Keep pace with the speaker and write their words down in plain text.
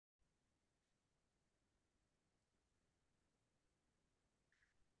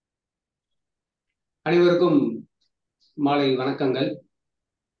அனைவருக்கும் மாலை வணக்கங்கள்.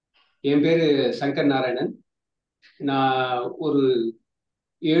 என் பேரு சங்கர் நாராயணன். நான் ஒரு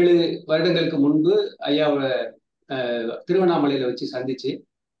 7 வருடங்களுக்கு முன்பு ஐயாவை திருவண்ணாமலையில வச்சு சந்திச்சு,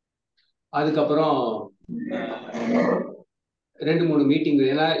 அதுக்கப்புறம் 2-3 மீட்டிங்.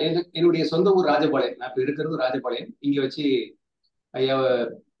 ஏன்னா என்னுடைய சொந்த ஊர் ராஜபாளையம், நான் இப்போ இருக்கிறது ராஜபாளையம். இங்க வச்சு ஐயாவை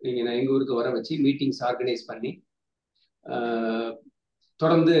நான் எங்க ஊருக்கு வர வச்சு மீட்டிங்ஸ் ஆர்கனைஸ் பண்ணி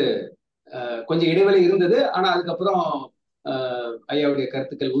தொடர்ந்து கொஞ்சம் இடைவெளி இருந்தது. ஆனா அதுக்கப்புறம் ஐயாவுடைய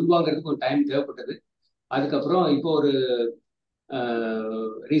கருத்துக்கள் உள்வாங்கிறதுக்கு கொஞ்சம் டைம் தேவைப்பட்டது. அதுக்கப்புறம் இப்போ ஒரு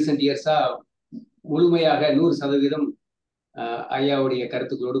ரீசெண்ட் இயர்ஸா முழுமையாக 100% ஐயாவுடைய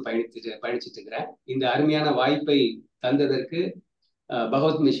கருத்துக்களோடு பயணிச்சுட்டு இருக்கிறேன். இந்த அருமையான வாய்ப்பை தந்ததற்கு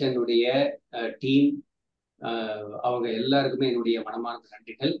பகவத் மிஷனுடைய டீம், அவங்க எல்லாருக்குமே என்னுடைய மனமார்ந்த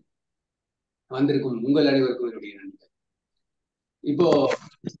நன்றிகள். வந்திருக்கும் உங்கள் அனைவருக்கும் என்னுடைய நன்றிகள். இப்போ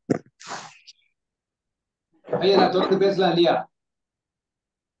ஐயா நான் தொடர்ந்து பேசலாம் இல்லையா?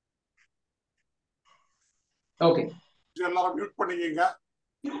 ஓகே, எல்லாரும் மியூட் பண்ணிக்கங்க.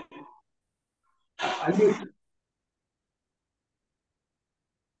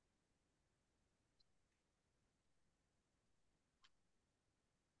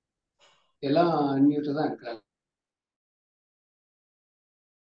 எல்லாம் அன்மியூட்ல தான் இருக்கிறாங்க.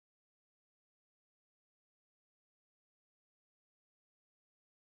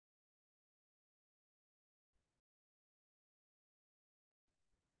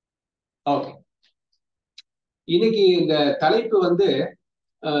 ஓகே, இன்னைக்கு இந்த தலைப்பு வந்து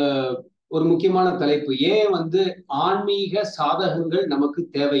ஒரு முக்கியமான தலைப்பு. ஏன் ஆன்மீக சாதகங்கள் நமக்கு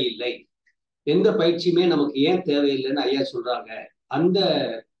தேவையில்லை, எந்த பயிற்சியுமே நமக்கு ஏன் தேவையில்லைன்னு ஐயா சொல்றாங்க. அந்த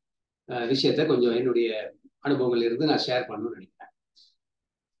விஷயத்த கொஞ்சம் என்னுடைய அனுபவங்கள் இருந்து நான் ஷேர் பண்ணணும்னு நினைக்கிறேன்.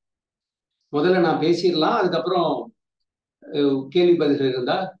 முதல்ல நான் பேசிடலாம், அதுக்கப்புறம் கேள்வி பதில்கள்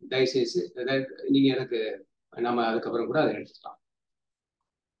இருந்தா தயவுசெய்து நீங்க எனக்கு நம்ம அதுக்கப்புறம் கூட அதை எடுத்துக்கலாம்.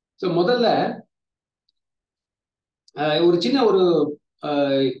 ஸோ முதல்ல ஒரு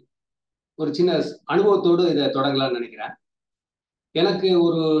சின்ன அனுபவத்தோடு இதை தொடங்கலாம்னு நினைக்கிறேன். எனக்கு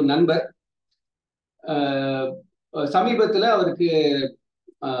ஒரு நண்பர் சமீபத்துல அவருக்கு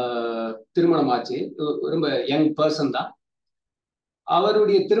திருமணம் ஆச்சு. ரொம்ப யங் பர்சன் தான்.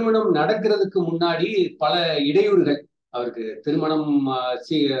 அவருடைய திருமணம் நடக்கிறதுக்கு முன்னாடி பல இடையூறுகள், அவருக்கு திருமணம்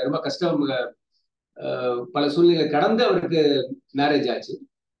ரொம்ப கஷ்டம், பல சூழ்நிலை கடந்து அவருக்கு மேரேஜ் ஆச்சு.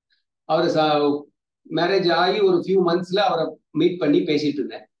 அவர் மேரேஜ் ஆகி ஒரு ஃபியூ மந்த்ஸ்ல அவரை மீட் பண்ணி பேசிட்டு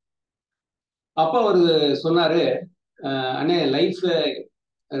இருந்தேன். அப்போ அவர் சொன்னாரு, அண்ணே லைஃப்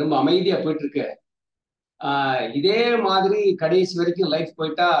ரொம்ப அமைதியா போயிட்டு இருக்கு, இதே மாதிரி கடைசி வரைக்கும் லைஃப்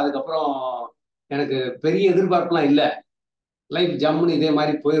போயிட்டா அதுக்கப்புறம் எனக்கு பெரிய எதிர்பார்ப்புலாம் இல்லை, லைஃப் ஜம்முன்னு இதே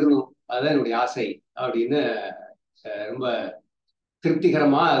மாதிரி போயிடணும், அதுதான் என்னுடைய ஆசை அப்படின்னு ரொம்ப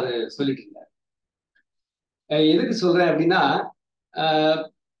திருப்திகரமா அது சொல்லிட்டு இருந்தார். எதுக்கு சொல்றேன் அப்படின்னா,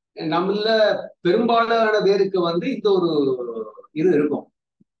 நம்மள பெரும்பாலான பேருக்கு இந்த ஒரு இது இருக்கும்.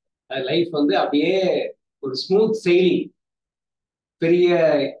 லைஃப் அப்படியே ஒரு ஸ்மூத் செயிலிங், பெரிய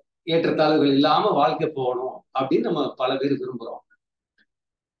ஏற்றத்தாழ்வுகள் இல்லாம வாழ்க்கை போகணும் அப்படின்னு நம்ம பல பேர் விரும்புறோம்.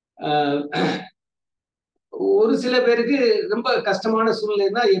 ஒரு சில பேருக்கு ரொம்ப கஷ்டமான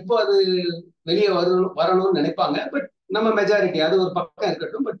சூழ்நிலைன்னா எப்போ அது வெளியே வரணும்னு நினைப்பாங்க. பட் நம்ம மெஜாரிட்டி அது ஒரு பக்கம்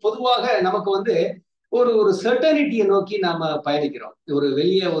இருக்கட்டும். பட் பொதுவாக நமக்கு ஒரு சர்டனிட்டியை நோக்கி நாம பயணிக்கிறோம். ஒரு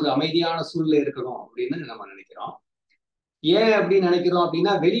வெளியே ஒரு அமைதியான சூழ்நிலை இருக்கணும் அப்படின்னு நம்ம நினைக்கிறோம். ஏன் அப்படின்னு நினைக்கிறோம்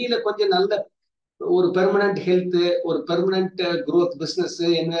அப்படின்னா, வெளியில கொஞ்சம் நல்ல ஒரு பெர்மனன்ட் ஹெல்த், ஒரு பெர்மனன்ட் குரோத், பிசினஸ்,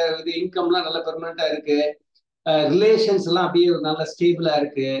 என்ன இது இன்கம்லாம் நல்ல பெர்மனண்டா இருக்கு, ரிலேஷன்ஸ் எல்லாம் அப்படியே நல்ல ஸ்டேபிளா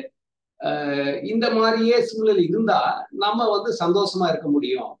இருக்கு. இந்த மாதிரியே சூழ்நிலை இருந்தா நம்ம சந்தோஷமா இருக்க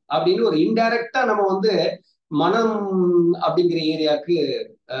முடியும் அப்படின்னு ஒரு இன்டைரக்டா நம்ம மனம் அப்படிங்கிற ஏரியாவுக்கு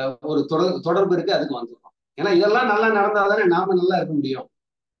ஒரு தொடர்பு இருக்கு, அதுக்கு வந்துடும். ஏன்னா இதெல்லாம் நல்லா நடந்தாதானே நாம நல்லா இருக்க முடியும்,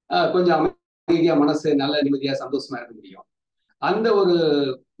 கொஞ்சம் அமைதியா மனசு நல்ல நிம்மதியா சந்தோஷமா இருக்க முடியும். அந்த ஒரு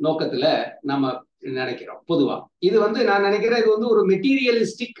நோக்கத்துல நம்ம நினைக்கிறோம் பொதுவா. இது நான் நினைக்கிறேன், இது ஒரு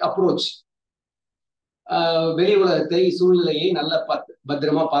மெட்டீரியலிஸ்டிக் அப்ரோச். வெளி உலகத்தை, சூழ்நிலையை நல்லா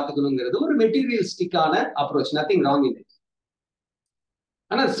பத்திரமா பார்த்துக்கணுங்கிறது ஒரு மெட்டீரியலிஸ்டிக்கான approach, nothing wrong in it.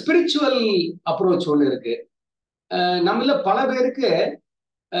 ஆனா ஸ்பிரிச்சுவல் அப்ரோச் ஒண்ணு இருக்கு. நம்மள பல பேருக்கு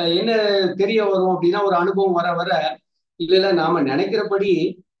என்ன தெரிய வரும் அப்படின்னா, ஒரு அனுபவம் வர வர இல்ல நாம நினைக்கிறபடி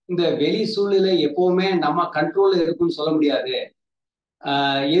இந்த வெளி சூழ்நிலை எப்பவுமே நம்ம கண்ட்ரோல்ல இருக்குன்னு சொல்ல முடியாது.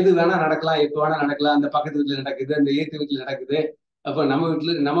 எது வேணா நடக்கலாம், எப்போ வேணா நடக்கலாம். அந்த பக்கத்து வீட்டுல நடக்குது, அந்த ஏத்து வீட்டுல நடக்குது, அப்ப நம்ம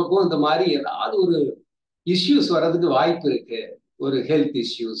வீட்டுல நமக்கும் இந்த மாதிரி ஏதாவது ஒரு இஷ்யூஸ் வர்றதுக்கு வாய்ப்பு இருக்கு. ஒரு ஹெல்த்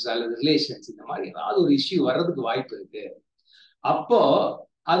இஷ்யூஸ் அல்லது ரிலேஷன்ஸ், இந்த மாதிரி ஏதாவது ஒரு இஷ்யூ வர்றதுக்கு வாய்ப்பு இருக்கு. அப்போ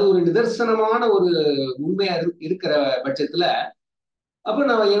அது ஒரு நிதர்சனமான ஒரு உண்மையா இருக்கிற பட்சத்துல அப்ப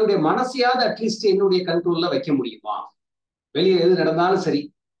நான் என்னுடைய மனசையாவது அட்லீஸ்ட் என்னுடைய கண்ட்ரோல்ல வைக்க முடியுமா? வெளியே எது நடந்தாலும் சரி,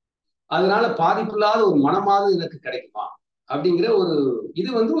 அதனால பாதிப்பில்லாத ஒரு மனமாவது எனக்கு கிடைக்குமா அப்படிங்கிற ஒரு இது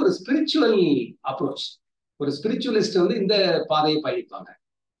வந்து ஒரு ஸ்பிரிச்சுவல் அப்ரோச். ஒரு ஸ்பிரிச்சுவலிஸ்ட் வந்து இந்த பாதையை பயணிப்பாங்க.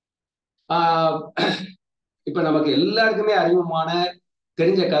 ஆஹ் இப்ப நமக்கு எல்லாருக்குமே அறிமுகமான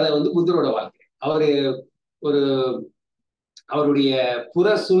தெரிஞ்ச கதை வந்து புத்தரோட வாழ்க்கை. அவரு ஒரு அவருடைய புற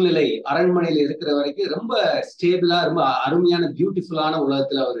சூழ்நிலை அரண்மனையில இருக்கிற வரைக்கும் ரொம்ப ஸ்டேபிளா, ரொம்ப அருமையான பியூட்டிஃபுல்லான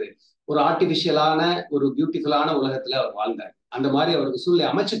உலகத்துல அவரு ஒரு ஆர்டிபிஷியலான ஒரு பியூட்டிஃபுல்லான உலகத்துல அவர் வாழ்ந்தார். அந்த மாதிரி அவருக்கு சூழ்நிலை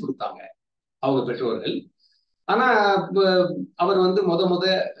அமைச்சு கொடுத்தாங்க அவங்க பெற்றோர்கள். ஆனா அவர் வந்து முத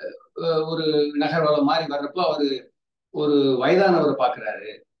ஒரு நகர்வலம் மாதிரி வர்றப்போ அவரு ஒரு வயதானவரை பாக்குறாரு.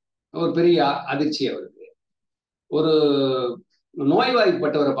 ஒரு பெரிய அதிர்ச்சி அவருக்கு. ஒரு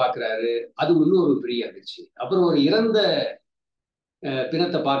நோய்வாய்ப்பட்டவரை பாக்குறாரு. அது இன்னும் ஒரு பெரிய அதிர்ச்சி. அப்புறம் ஒரு இறந்த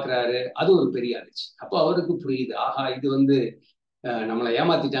பிணத்தை பாக்குறாரு. அது ஒரு பெரிய அதிர்ச்சி. அப்போ அவருக்கு புரியுது, ஆஹா இது வந்து நம்மளை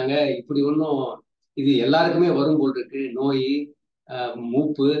ஏமாத்திட்டாங்க. இப்படி ஒன்றும் இது எல்லாருக்குமே வரும் போல் இருக்கு. நோய்,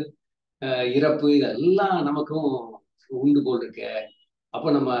 மூப்பு, இறப்பு இதெல்லாம் நமக்கும் உண்டு போல் இருக்கு. அப்போ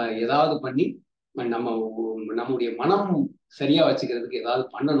நம்ம ஏதாவது பண்ணி நம்ம நம்முடைய மனம் சரியா வச்சுக்கிறதுக்கு ஏதாவது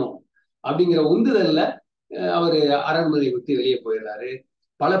பண்ணணும் அப்படிங்கிற உந்துதல்ல அவர் அரண்மனை விட்டு வெளியே போயிடுறாரு.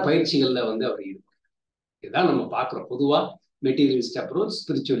 பல பயிற்சிகள்ல வந்து அவர் ஈடுபடுறாரு. இதுதான் நம்ம பார்க்கிறோம் பொதுவா மெட்டீரியலிஸ்ட் அப்ரோச்,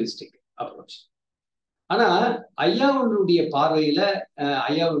 ஸ்பிரிச்சுவலிஸ்டிக் அப்ரோச். ஆனா ஐயாவுடைய பார்வையில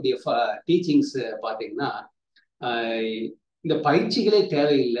ஐயாவுடைய டீச்சிங்ஸ் பாத்தீங்கன்னா இந்த பயிற்சிகளே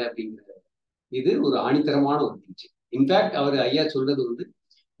தேவையில்லை அப்படிங்கிறது இது ஒரு ஆணித்தரமான ஒரு டீச்சிங். இன்ஃபேக்ட் அவர் ஐயா சொல்றது வந்து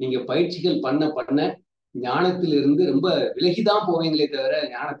நீங்க பயிற்சிகள் பண்ண பண்ண ஞானத்திலிருந்து ரொம்ப விலகிதான் போவீங்களே தவிர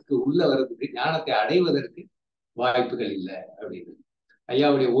ஞானத்துக்கு உள்ள வர்றதுக்கு, ஞானத்தை அடைவதற்கு வாய்ப்புகள் இல்லை அப்படின்னு.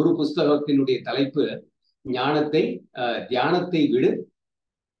 ஐயாவுடைய ஒரு புஸ்தகத்தினுடைய தலைப்பு ஞானத்தை தியானத்தை விடு,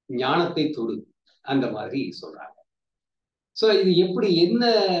 ஞானத்தை தொடு, அந்த மாதிரி சொல்றாங்க. சோ இது எப்படி, என்ன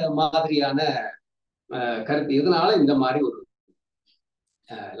மாதிரியான கருத்து, எதனால இந்த மாதிரி ஒரு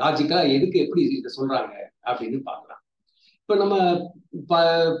லாஜிக்கா எதுக்கு எப்படி இதை சொல்றாங்க அப்படின்னு பார்க்கலாம். இப்ப நம்ம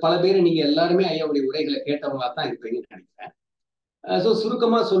பல பேர் நீங்க எல்லாருமே ஐயாவுடைய உரைகளை கேட்டவங்களா தான் இருப்பீங்கன்னு நினைக்கிறேன். ஸோ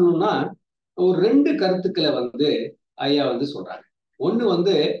சுருக்கமா சொல்லணும்னா ஒரு 2 கருத்துக்களை வந்து ஐயா வந்து சொல்றாங்க. ஒண்ணு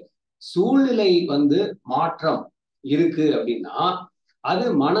வந்து சூழ்நிலை வந்து மாற்றம் இருக்கு அப்படின்னா அது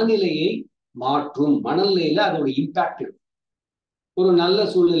மனநிலையை மாற்றும். மனநிலையில அதோட இம்பாக்ட் இருக்கும். ஒரு நல்ல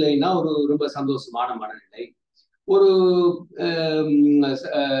சூழ்நிலைன்னா ஒரு ரொம்ப சந்தோஷமான மனநிலை, ஒரு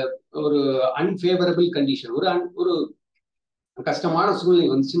ஒரு அன்ஃபேவரபிள் கண்டிஷன், ஒரு கஷ்டமான சூழ்நிலை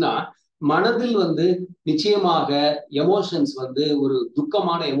வந்துச்சுன்னா மனதில் வந்து நிச்சயமாக எமோஷன்ஸ் வந்து ஒரு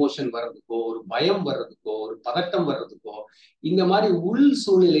துக்கமான எமோஷன் வர்றதுக்கோ, ஒரு பயம் வர்றதுக்கோ, ஒரு பதட்டம் வர்றதுக்கோ, இந்த மாதிரி உள்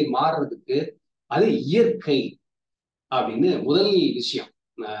சூழ்நிலை மாறுறதுக்கு அது இயற்கை அப்படின்னு முதல் விஷயம்.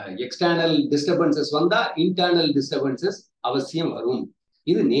 எக்ஸ்டர்னல் டிஸ்டர்பன்சஸ் வந்தா இன்டர்னல் டிஸ்டர்பன்சஸ் அவசியம் வரும்.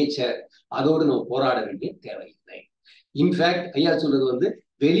 இது நேச்சர். அதோடு நம்ம போராட வேண்டிய தேவையில்லை. இன்ஃபேக்ட் ஐயா சொல்றது வந்து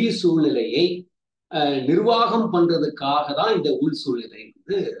வெளி சூழ்நிலையை நிர்வாகம் பண்றதுக்காக தான் இந்த உள் சூழ்நிலை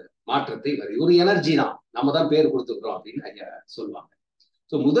வந்து மாற்றத்தை வருது. ஒரு எனர்ஜி தான், நம்ம தான் பேர் கொடுத்துக்கிறோம் அப்படின்னு ஐயா சொல்லுவாங்க.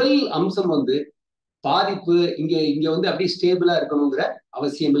 ஸோ முதல் அம்சம் வந்து பாதிப்பு இங்க இங்க வந்து அப்படியே ஸ்டேபிளா இருக்கணுங்கிற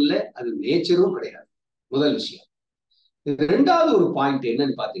அவசியம் இல்லை. அது நேச்சரும் கிடையாது. முதல் விஷயம். 2வது ஒரு பாயிண்ட்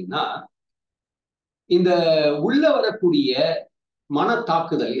என்னன்னு பாத்தீங்கன்னா, இந்த உள்ள வரக்கூடிய மன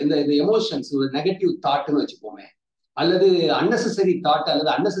தாக்குதல், இந்த எமோஷன்ஸ், ஒரு நெகட்டிவ் தாட்னு வச்சுப்போமே, அல்லது அன்னெசரி தாட்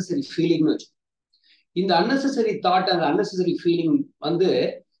அல்லது அன்னெசரி ஃபீலிங்னு வச்சுப்போம். இந்த அன்னெசரி தாட் அந்த அன்னெசரி ஃபீலிங் வந்து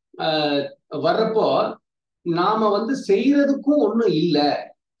வர்றப்போ நாம வந்து செய்யறதுக்கும் ஒண்ணும் இல்லை.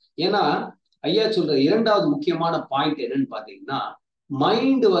 ஏன்னா ஐயா சொல்ற 2வது முக்கியமான பாயிண்ட் என்னன்னு பாத்தீங்கன்னா,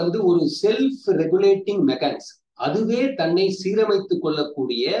 மைண்ட் வந்து ஒரு செல்ஃப் ரெகுலேட்டிங் மெக்கானிசம். அதுவே தன்னை சீரமைத்துக்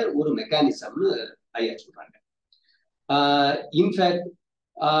கொள்ளக்கூடிய ஒரு மெக்கானிசம்னு ஐயா சொல்றாங்க. இன்ஃபேக்ட்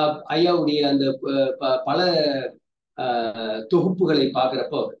ஐயாவுடைய அந்த பல தொகுப்புகளை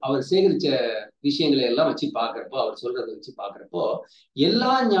பார்க்கிறப்போ, அவர் சேகரிச்ச விஷயங்களை எல்லாம் வச்சு பார்க்கிறப்போ, அவர் சொல்றதை வச்சு பார்க்கிறப்போ,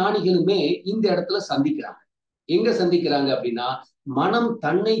 எல்லா ஞானிகளுமே இந்த இடத்துல சந்திக்கிறாங்க. எங்க சந்திக்கிறாங்க அப்படின்னா, மனம்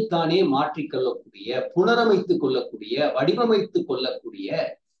தன்னைத்தானே மாற்றிக்கொள்ளக்கூடிய, புனரமைத்துக் கொள்ளக்கூடிய, வடிவமைத்துக் கொள்ளக்கூடிய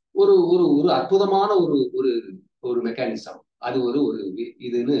ஒரு ஒரு ஒரு அற்புதமான ஒரு ஒரு ஒரு மெக்கானிசம். அது ஒரு ஒரு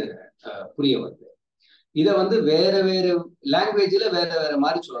இதுன்னு புரிய வருது. இதை வந்து வேற வேற லாங்குவேஜ்ல வேற வேற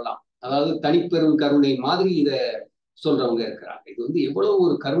மாதிரி சொல்லலாம். அதாவது தனிப்பெரும் கருணை மாதிரி இதை சொல்றவங்க இருக்கிறாங்க. இது வந்து எவ்வளவு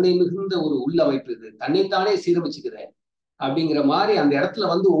ஒரு கருணை மிகுந்த ஒரு உள்ளமைப்பு, இது தன்னைத்தானே சீரமைச்சுக்குது அப்படிங்கிற மாதிரி அந்த இடத்துல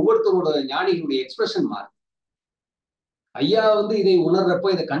வந்து ஒவ்வொருத்தரோட ஞானிகளுடைய எக்ஸ்பிரஷன் மாறும். ஐயா வந்து இதை உணர்றப்போ,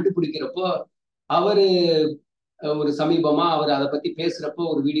 இதை கண்டுபிடிக்கிறப்போ, அவரு ஒரு சமீபமா அவர் அதை பத்தி பேசுறப்போ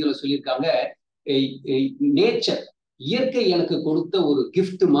ஒரு வீடியோல சொல்லியிருக்காங்க, நேச்சர், இயற்கை எனக்கு கொடுத்த ஒரு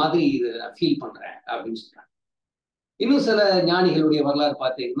கிஃப்ட் மாதிரி இதை நான் ஃபீல் பண்றேன் அப்படின்னு சொல்றாங்க. இன்னும் சில ஞானிகளுடைய வரலாறு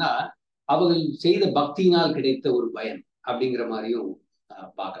பார்த்தீங்கன்னா அவர்கள் செய்த பக்தியினால் கிடைத்த ஒரு பயன் அப்படிங்கிற மாதிரியும்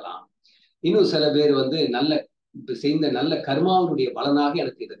பார்க்கலாம். இன்னும் சில பேர் வந்து செய்த நல்ல கர்மாவுடைய பலனாக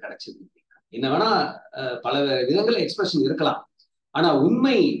எனக்கு இது கிடைச்சது. என்ன வேணா பல விதங்கள் எக்ஸ்பிரஷன் இருக்கலாம். ஆனா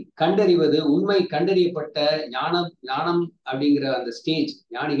உண்மை கண்டறிவது, உண்மை கண்டறியப்பட்ட ஞானம் அப்படிங்கிற அந்த ஸ்டேஜ்,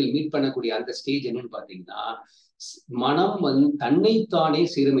 ஞானிகள் மீட் பண்ணக்கூடிய அந்த ஸ்டேஜ் என்னன்னு பாத்தீங்கன்னா, மனம் வந்து தன்னைத்தானே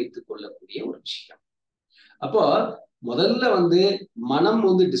சீரமைத்துக் கொள்ளக்கூடிய ஒரு விஷயம். அப்போ முதல்ல வந்து மனம்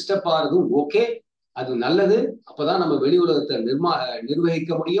வந்து டிஸ்டர்ப் ஆகிறதும் ஓகே, அது நல்லது. அப்பதான் நம்ம வெளி உலகத்தை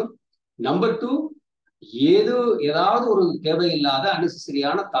நிர்வகிக்க முடியும். நம்பர் 2, ஏதாவது ஒரு தேவையில்லாத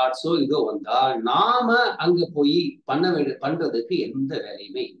அன்னெசரியான தாட்ஸோ இதோ வந்தால் நாம அங்க போய் பண்றதுக்கு எந்த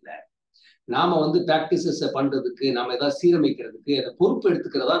வேலையுமே இல்லை. நாம வந்து பிராக்டிசஸ் பண்றதுக்கு, நாம ஏதாவது சீரமைக்கிறதுக்கு அதை பொறுப்பு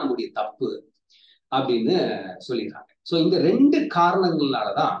எடுத்துக்கிறதா நம்முடைய தப்பு அப்படின்னு சொல்லிடுறாங்க. ஸோ இந்த 2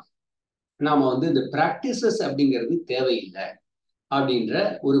 காரணங்களாலதான் நாம வந்து இந்த பிராக்டிசஸ் அப்படிங்கிறது தேவையில்லை அப்படின்ற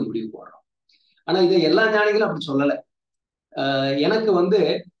ஒரு முடிவு போடுறோம். ஆனா இதை எல்லா ஞானிகளும் அப்படி சொல்லலை. எனக்கு வந்து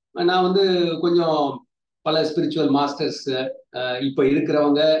நான் வந்து கொஞ்சம் பல ஸ்பிரிச்சுவல் மாஸ்டர்ஸ் இப்ப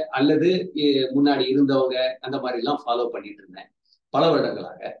இருக்கிறவங்க அல்லது முன்னாடி இருந்தவங்க அந்த மாதிரி எல்லாம் ஃபாலோ பண்ணிட்டு இருந்தேன் பல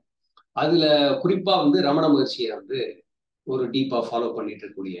வருடங்களாக. அதுல குறிப்பா வந்து ரமண மகர்ஷியை வந்து ஒரு டீப்பா ஃபாலோ பண்ணிட்டு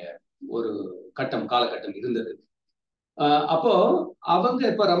இருக்கக்கூடிய ஒரு காலகட்டம் இருந்தது. அப்போ அவங்க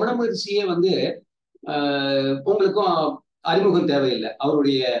இப்ப ரமண மகர்ஷியே வந்து உங்களுக்கும் அறிமுகம் தேவையில்லை,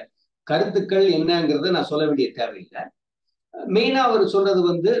 அவருடைய கருத்துக்கள் என்னங்கிறத நான் சொல்ல வேண்டிய தேவையில்லை. மெயினா அவர் சொல்றது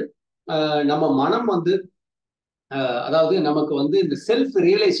வந்து நம்ம மனம் வந்து அதாவது நமக்கு வந்து இந்த செல்ஃப்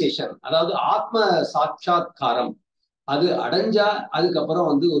ரியலைசேஷன், அதாவது ஆத்ம சாட்சாத்காரம் அது அடைஞ்சா அதுக்கப்புறம்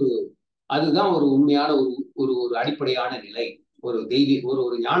வந்து அதுதான் ஒரு உண்மையான ஒரு ஒரு அடிப்படையான நிலை, ஒரு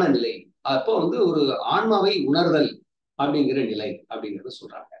ஒரு ஞான நிலை. அப்போ வந்து ஒரு ஆன்மாவை உணர்தல் அப்படிங்கிற நிலை அப்படிங்கிறத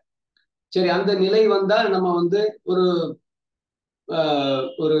சொல்றாங்க. சரி, அந்த நிலை வந்தா நம்ம வந்து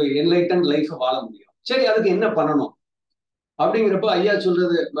ஒரு என்லைட்டன் லைஃப் வாழ முடியும். சரி, அதுக்கு என்ன பண்ணணும் அப்படிங்கிறப்ப ஐயா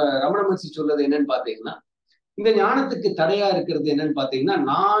சொல்றது, ரமண மகர்ஷி சொல்றது என்னன்னு பாத்தீங்கன்னா, இந்த ஞானத்துக்கு தடையா இருக்கிறது என்னன்னு பாத்தீங்கன்னா,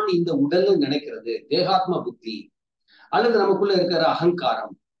 நான் இந்த உடல் நினைக்கிறது, தேகாத்ம புத்தி, அல்லது நமக்குள்ள இருக்கிற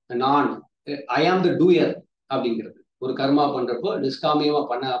அகங்காரம், நான் ஐ ஆம் த டூயர் அப்படிங்கிறது. ஒரு கர்மா பண்றப்போ நிஷ்காமியமா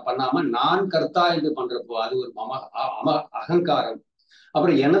பண்ணாம நான் கர்த்தா என்று பண்றப்போ அது ஒரு அகங்காரம்.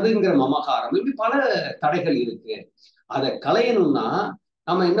 அப்புறம் எனதுங்கிற மமகாரம், இப்படி பல தடைகள் இருக்கு. அதை களையணும்னா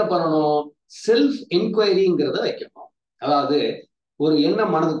நம்ம என்ன பண்ணணும்? செல்ஃப் என்கொயரிங்கிறத வைக்கணும். அதாவது ஒரு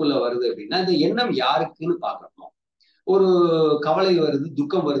எண்ணம் மனதுக்குள்ள வருது அப்படின்னா இந்த எண்ணம் யாருக்குன்னு பார்க்கணும். ஒரு கவலை வருது,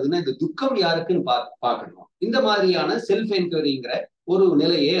 துக்கம் வருதுன்னா இந்த துக்கம் யாருக்குன்னு பார்க்கணும். இந்த மாதிரியான செல்ஃப் என்கொயரிங்கிற ஒரு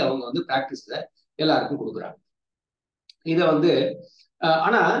நிலையை அவங்க வந்து பிராக்டிஸ்ல எல்லாருக்கும் கொடுக்குறாங்க. இதை வந்து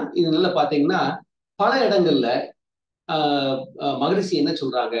ஆனா இது நல்லா பாத்தீங்கன்னா பல இடங்கள்ல மகரிஷி என்ன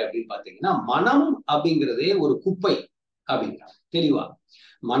சொல்றாங்க அப்படின்னு பாத்தீங்கன்னா, மனம் அப்படிங்கிறதே ஒரு குப்பை அப்படிங்கிறாங்க தெளிவா.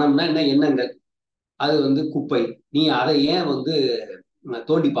 மனம்னா என்ன? எண்ணங்கள். அது வந்து குப்பை. நீ அதை ஏன் வந்து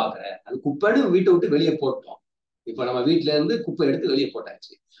தோண்டி பாக்குற? அது குப்பைன்னு வீட்டை விட்டு வெளியே போட்டோம். இப்ப நம்ம வீட்டுல இருந்து குப்பை எடுத்து வெளியே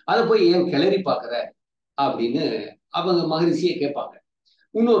போட்டாச்சு, அதை போய் ஏன் கிளறி பாக்குற அப்படின்னு அவங்க மகரிஷியே கேட்பாங்க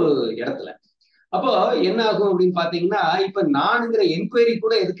இன்னொரு இடத்துல. அப்போ என்ன ஆகும் அப்படின்னு பாத்தீங்கன்னா, இப்ப நானுங்கிற என்கொயரி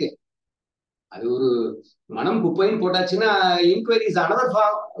கூட எதுக்கு? அது ஒரு மனம் குப்பைன்னு போட்டாச்சுன்னா என்கொயரி இஸ் அனதர்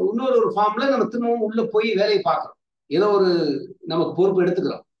ஃபார்ம். இன்னொரு ஒரு ஃபார்ம்ல நம்ம திரும்பவும் உள்ள போய் வேலையை பார்க்கறோம், ஏதோ ஒரு நமக்கு பொறுப்பு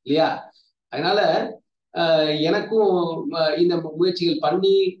எடுத்துக்கிறோம் இல்லையா? அதனால எனக்கும் இந்த முயற்சிகள்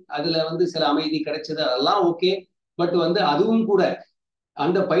பண்ணி அதுல வந்து சில அமைதி கிடைச்சது, அதெல்லாம் ஓகே. பட் வந்து அதுவும் கூட,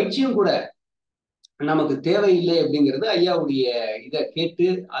 அந்த பயிற்சியும் கூட நமக்கு தேவையில்லை அப்படிங்கிறது ஐயாவுடைய இதை கேட்டு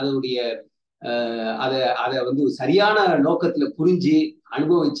அதனுடைய அதை வந்து சரியான நோக்கத்துல புரிஞ்சு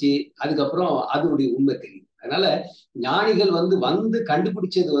அனுபவிச்சு அதுக்கப்புறம் அதனுடைய உண்மை தெரியும். அதனால ஞானிகள் வந்து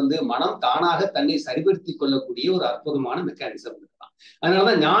கண்டுபிடிச்சது வந்து மனம் தானாக தன்னை சரிபடுத்தி கொள்ளக்கூடிய ஒரு அற்புதமான மெக்கானிசம் இருக்கலாம்.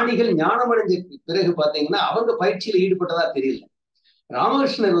 அதனாலதான் ஞானிகள் ஞானம் அடைஞ்ச பிறகு பாத்தீங்கன்னா அவங்க பயிற்சியில ஈடுபட்டதா தெரியல.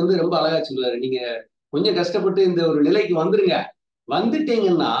 ராமகிருஷ்ணர் வந்து ரொம்ப அழகா சொல்லுவாரு, நீங்க கொஞ்சம் கஷ்டப்பட்டு இந்த ஒரு நிலைக்கு வந்துருங்க,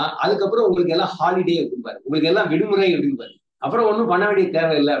 வந்துட்டீங்கன்னா அதுக்கப்புறம் உங்களுக்கு எல்லாம் ஹாலிடே அப்படிம்பாரு, உங்களுக்கு எல்லாம் விடுமுறை அப்படிம்பாரு, அப்புறம் ஒன்றும் பண்ண வேண்டிய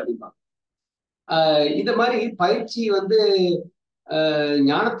தேவையில்லை அப்படிம்பாங்க. இந்த மாதிரி பயிற்சி வந்து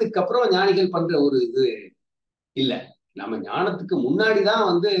ஞானத்துக்கு அப்புறம் ஞானிகள் பண்ற ஒரு இது இல்லை. நம்ம ஞானத்துக்கு முன்னாடிதான்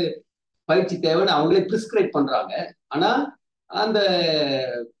வந்து பயிற்சி தேவைன்னு அவங்களே பிரிஸ்கிரைப் பண்றாங்க. ஆனா அந்த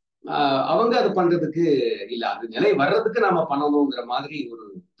அவங்க அது பண்றதுக்கு இல்ல, அது நிலை வர்றதுக்கு நாம பண்ணணுங்கிற மாதிரி ஒரு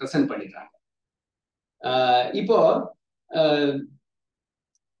பிரசன்ட் பண்ணிடுறாங்க. இப்போ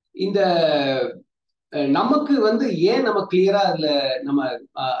இந்த நமக்கு வந்து ஏன் நம்ம கிளியரா அதுல நம்ம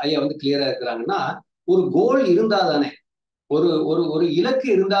ஐயா வந்து கிளியரா இருக்கிறாங்கன்னா, ஒரு கோல் இருந்தா தானே, ஒரு ஒரு ஒரு இலக்கு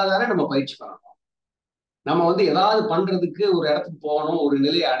இருந்தா தானே நம்ம பயிற்சி பண்ணணும். நம்ம வந்து ஏதாவது பண்றதுக்கு ஒரு இடத்துக்கு போகணும், ஒரு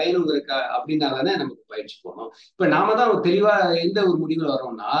நிலையை அடையணுங்கிறக்க அப்படின்னா தானே நமக்கு பயிற்சி போகணும். இப்ப நாம தான் தெளிவா எந்த ஒரு முடிவுல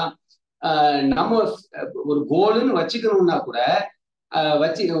வரோம்னா நம்ம ஒரு கோலுன்னு வச்சுக்கணும்னா கூட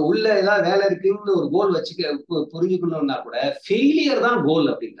வச்சு உள்ள ஏதாவது வேலை இருக்குன்னு ஒரு கோல் புரிஞ்சுக்கணும்னா கூட ஃபெயிலியர் தான் கோல்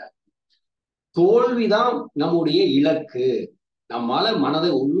அப்படின்றார். தோல்விதான் நம்முடைய இலக்கு. நம்மால மனதை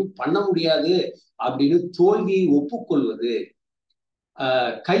ஒன்றும் பண்ண முடியாது அப்படின்னு தோல்வியை ஒப்புக்கொள்வது,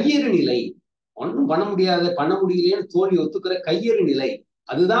 கையெறு நிலை, ஒன்றும் பண்ண முடியாது பண்ண முடியலையேன்னு தோல்வி ஒத்துக்கிற கையெறு நிலை,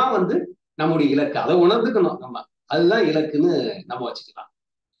 அதுதான் நம்முடைய இலக்கு. அதை உணர்ந்துக்கணும் நம்ம, அதுதான் இலக்குன்னு நம்ம வச்சுக்கலாம்.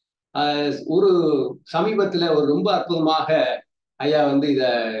 ஒரு சமீபத்துல ஒரு ரொம்ப அற்புதமாக ஐயா இத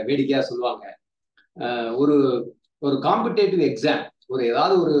வேடிக்கையா சொல்லுவாங்க. ஒரு ஒரு காம்படேட்டிவ் எக்ஸாம்,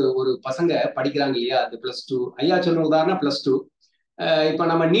 ஏதாவது ஒரு பசங்க படிக்கிறாங்க இல்லையா, அது +2. ஐயா சொன்ன உதாரணம் +2. இப்ப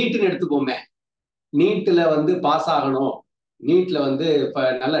நம்ம நீட்டுன்னு எடுத்துப்போமே, நீட்ல பாஸ் ஆகணும், நீட்ல இப்ப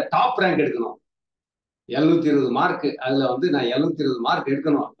நல்ல டாப் ரேங்க் எடுக்கணும், 720 மார்க், அதுல நான் 720 மார்க்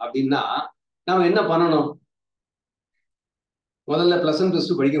எடுக்கணும் அப்படின்னா நம்ம என்ன பண்ணணும்? முதல்ல +1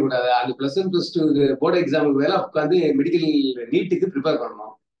 +2 படிக்க கூடாது. அந்த +1 +2 போர்டு எக்ஸாமுக்கு வேலை உட்காந்து மெடிக்கல் நீட்டுக்கு ப்ரிப்பேர்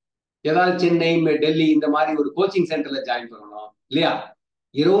பண்ணணும். ஏதாவது சென்னை, டெல்லி இந்த மாதிரி ஒரு கோச்சிங் சென்டர்ல ஜாயின் பண்ணணும் இல்லையா?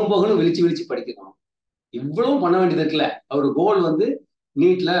 இரவும் பகலும் விழிச்சு படிக்கணும். இவ்வளவும் பண்ண வேண்டியது இருக்குல்ல. அவர் கோல்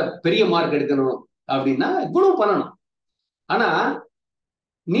நீட்ல பெரிய மார்க் எடுக்கணும் அப்படின்னா இவ்வளவு பண்ணணும். ஆனா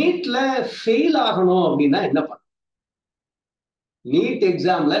நீட்ல ஃபெயில் ஆகணும் அப்படின்னா என்ன பண்ணணும்? நீட்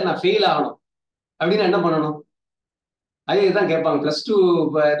எக்ஸாம்ல நான் ஃபெயில் ஆகணும் அப்படின்னா என்ன பண்ணணும்? அதே தான் கேட்பாங்க. +2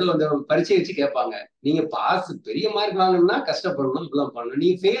 ஏதோ அந்த பரீட்சை வச்சு கேட்பாங்க. நீங்க பாஸ் பெரிய மார்க் வாங்கணும்னா கஷ்டப்படணும், இப்பெல்லாம் பண்ணணும்.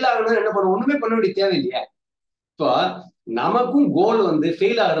 நீங்க ஃபெயில் ஆகணும்னு என்ன பண்ணணும்? ஒண்ணுமே பண்ண வேண்டிய தேவையில்லையே. இப்போ நமக்கும் கோல்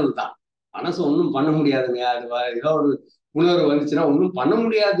ஃபெயில் ஆகிறது தான். மனசு ஒன்றும் பண்ண முடியாதுங்க. அது ஏதோ ஒரு உணர்வு வந்துச்சுன்னா ஒன்றும் பண்ண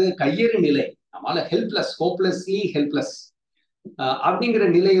முடியாது, கையெறு நிலை, நம்மளால ஹெல்ப்லெஸ், ஹோப்லெஸ்லி ஹெல்ப்லெஸ் அப்படிங்கிற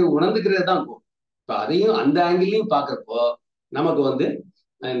நிலையை உணர்ந்துக்கிறது தான் கோல். இப்போ அதையும் அந்த ஆங்கிலையும் பார்க்கறப்போ நமக்கு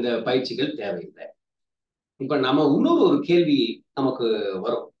இந்த பயிற்சிகள் தேவையில்லை. இப்ப நம்ம இன்னொரு ஒரு கேள்வி நமக்கு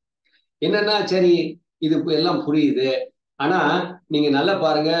வரும். என்னன்னா, சரி இது எல்லாம் புரியுது, ஆனா நீங்க நல்லா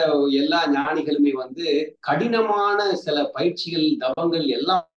பாருங்க, எல்லா ஞானிகளுமே கடினமான சில பயிற்சிகள், தவங்கள்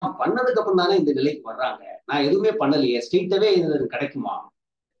எல்லாம் பண்ணதுக்கு அப்புறம் தானே இந்த நிலைக்கு வர்றாங்க. நான் எதுவுமே பண்ணலையே, ஸ்ட்ரெயிட்டாவே இது கிடைக்குமா?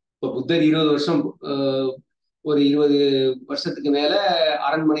 இப்ப புத்தர் 20 வருஷம், ஒரு 20 வருஷத்துக்கு மேல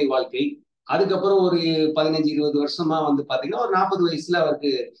அரண்மனை வாழ்க்கை, அதுக்கப்புறம் ஒரு 15-20 வருஷமா பாத்தீங்கன்னா ஒரு 40 வயசுல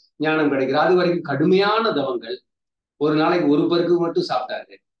அவருக்கு ஞானம் கிடைக்கிறது. அது வரைக்கும் கடுமையான தவங்கள், ஒரு நாளைக்கு ஒரு பருக்கு மட்டும்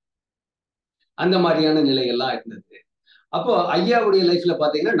சாப்பிட்டாரு, அந்த மாதிரியான நிலைகள்லாம் இருந்தது. அப்போ ஐயாவுடைய லைஃப்ல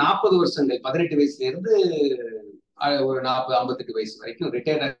பாத்தீங்கன்னா 40 வருஷங்கள், 18 வயசுல இருந்து ஒரு 40-58 வயசு வரைக்கும்,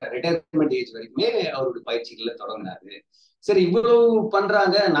 ரிட்டையர்மெண்ட் ஏஜ் வரைக்குமே அவருடைய பயிற்சிகளை தொடங்கினாரு. சரி, இவ்வளவு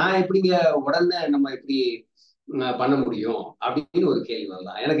பண்றாங்க, நான் எப்படிங்க உடனே நம்ம எப்படி பண்ண முடியும் அப்படின்னு ஒரு கேள்வி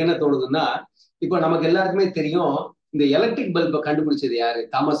வரலாம். எனக்கு என்ன தோணுதுன்னா, இப்போ நமக்கு எல்லாருக்குமே தெரியும், இந்த எலக்ட்ரிக் பல்பை கண்டுபிடிச்சது யாரு?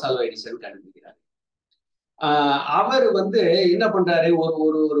 Thomas Alva Edison கண்டுபிடிக்கிறாரு. அவர் என்ன பண்றாரு, ஒரு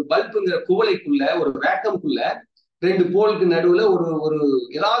ஒரு ஒரு பல்புங்கிற குவளைக்குள்ள, ஒரு வேக்கம்குள்ள 2 போலுக்கு நடுவுல ஒரு ஒரு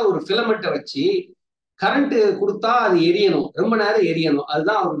ஏதாவது ஒரு ஃபிலமெண்ட்டை வச்சு கரண்ட் கொடுத்தா அது எரியணும், ரொம்ப நேரம் எரியணும்.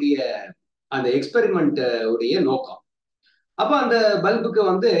 அதுதான் அவருடைய அந்த எக்ஸ்பெரிமெண்ட் உடைய நோக்கம். அப்ப அந்த பல்புக்கு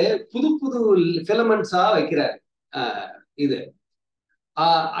புது புது ஃபிலமெண்ட்ஸா வைக்கிறாரு. இது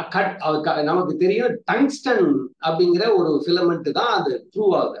நமக்கு தெரியும், டங்ஸ்டன் அப்படிங்கிற ஒரு ஃபிலமெண்ட் தான் அது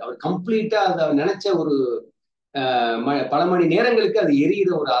ப்ரூவ் ஆகுது. அவர் கம்ப்ளீட்டா அதை நினைச்ச ஒரு பல மணி நேரங்களுக்கு அது எரியிற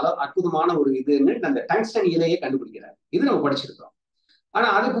ஒரு அற்புதமான ஒரு இதுன்னு அந்த டங்ஸ்டன் இலையை கண்டுபிடிக்கிறார். இது நம்ம படிச்சிருக்கோம். ஆனா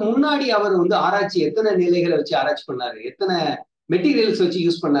அதுக்கு முன்னாடி அவர் ஆராய்ச்சி எத்தனை நிலைகளை வச்சு ஆராய்ச்சி பண்ணாரு, எத்தனை மெட்டீரியல்ஸ் வச்சு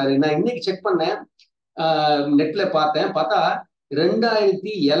யூஸ் பண்ணாரு. நான் இன்னைக்கு செக் பண்ணேன், நெட்ல பார்த்தா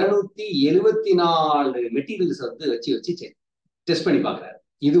 2774 மெட்டீரியல்ஸ் வச்சு டெஸ்ட் பண்ணி பார்க்குறாரு.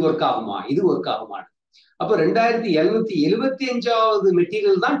 இது ஒர்க் ஆகுமா, இது ஒர்க் ஆகுமான்னு. அப்போ 2775வது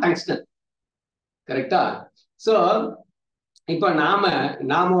மெட்டீரியல் தான் டங்ஸ்டன். கரெக்டா? ஸோ இப்போ நாம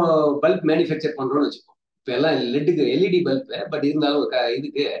பல்ப் மேனுஃபேக்சர் பண்றோம்னு வச்சுக்கோம். இப்போ எல்லாம் லெட்டுக்கு எல்இடி பல்ப், பட் இருந்தாலும்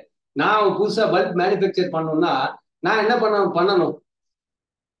இதுக்கு நான் புதுசா பல்ப் மேனுஃபேக்சர் பண்ணணும்னா நான் என்ன பண்ணணும்?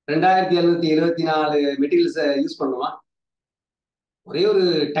 2774 மெட்டீரியல்ஸை யூஸ் பண்ணுவான், ஒரே ஒரு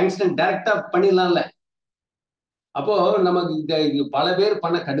டங்ஸ்டன் டைரக்டா பண்ணிடலாம்ல. அப்போ நமக்கு இந்த பல பேர்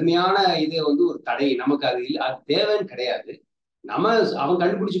பண்ண கடுமையான இது ஒரு தடை, நமக்கு அது இல்லை, அது தேவைன்னு கிடையாது. நம்ம அவன்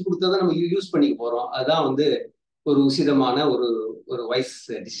கண்டுபிடிச்சு கொடுத்ததை நம்ம யூஸ் பண்ணிக்க போறோம். அதுதான் ஒரு உசிதமான ஒரு ஒரு வைஸ்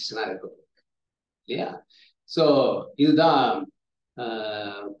டிசிஷனா இருக்கும் இல்லையா? ஸோ இதுதான்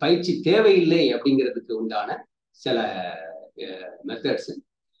பயிற்சி தேவையில்லை அப்படிங்கிறதுக்கு உண்டான சில மெத்தட்ஸ்.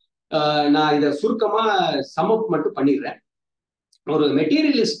 நான் இதை சுருக்கமா சமப் மட்டும் பண்ணிடுறேன். ஒரு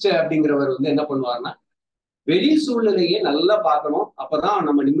மெட்டீரியலிஸ்ட் அப்படிங்கிறவர் என்ன பண்ணுவார்னா, வெளி சூழ்நிலையை நல்லா பார்க்கணும், அப்பதான்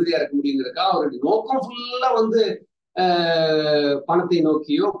நம்ம நிம்மதியா இருக்க முடியுங்கிறதுக்கா அவருடைய நோக்கம் ஃபுல்லா பணத்தை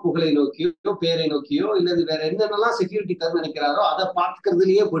நோக்கியோ புகழை நோக்கியோ பேரை நோக்கியோ இல்லது வேற என்னென்னலாம் செக்யூரிட்டி தரும்னு நினைக்கிறாரோ அதை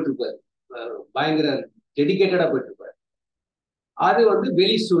பார்த்துக்கிறதுலயே போயிட்டு இருப்பாரு. பயங்கர டெடிகேட்டடா போயிட்டு இருப்பாரு. அது வந்து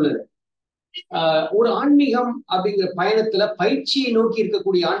வெளி சூழல். ஒரு ஆன்மீகம் அப்படிங்கிற பயணத்துல பயிற்சியை நோக்கி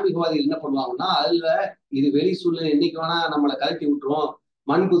இருக்கக்கூடிய ஆன்மீகவாதிகள் என்ன பண்ணுவாங்கன்னா, அதுல இது வெளி சூழல் என்னைக்கு வேணா நம்மளை கழட்டி விட்டுரும்,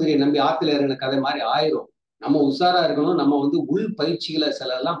 மண் குதிரையை நம்பி ஆத்துல இறங்கின கதை மாதிரி ஆயிரும். நம்ம உஷாரா இருக்கணும். நம்ம வந்து உள் பயிற்சிகளை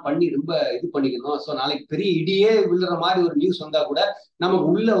சில எல்லாம் பண்ணி ரொம்ப இது பண்ணிக்கணும். ஸோ நாளைக்கு பெரிய இடியே விழுற மாதிரி ஒரு நியூஸ் வந்தா கூட நமக்கு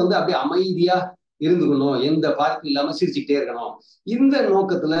உள்ள வந்து அப்படியே அமைதியா இருந்துக்கணும், எந்த பாதிப்பு இல்லாம சிரிச்சுக்கிட்டே இருக்கணும், இந்த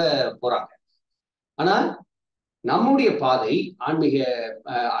நோக்கத்துல போறாங்க. ஆனா நம்முடைய பாதை ஆன்மீக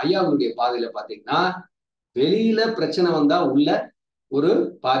ஐயாவுடைய பாதையில பாத்தீங்கன்னா, வெளியில பிரச்சனை வந்தா உள்ள ஒரு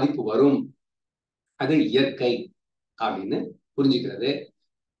பாதிப்பு வரும், அது இயற்கை அப்படின்னு புரிஞ்சுக்கிறது.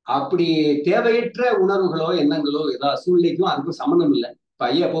 அப்படி தேவையற்ற உணர்வுகளோ எண்ணங்களோ ஏதாவது சூழ்நிலைக்கும் அதுக்கும் சம்மந்தம் இல்லை. இப்ப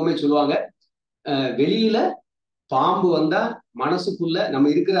ஐயா எப்பவுமே சொல்லுவாங்க, வெளியில பாம்பு வந்தா மனசுக்குள்ள நம்ம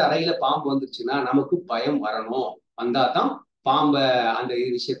இருக்கிற அறையில பாம்பு வந்துருச்சுன்னா நமக்கு பயம் வரணும், வந்தா தான் பாம்பை அந்த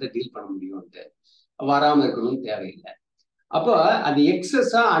விஷயத்த டீல் பண்ண முடியும்ட்டு. வராம இருக்கணும்னு தேவையில்லை. அப்போ அது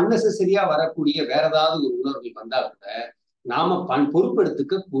எக்ஸஸா அன்னெசரியா வரக்கூடிய வேற ஏதாவது ஒரு உணர்வுகள் வந்தா கூட நாம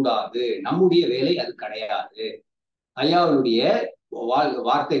பொறுப்பெடுத்துக்க கூடாது. நம்முடைய வேலை அது கிடையாது. ஐயாவுடைய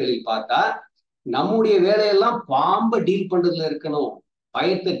வார்த்தைகளில் பார்த்தா நம்முடைய வேலையெல்லாம் பாம்பை டீல் பண்றதுல இருக்கணும்,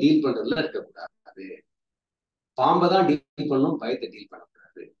 பயத்தை டீல் பண்றதுல இருக்கக்கூடாது. பாம்பை தான் டீல் பண்ணணும், பயத்தை டீல்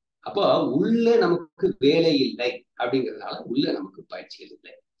பண்ணக்கூடாது. அப்போ உள்ள நமக்கு வேலை இல்லை அப்படிங்கிறதுனால உள்ள நமக்கு பயிற்சிகள்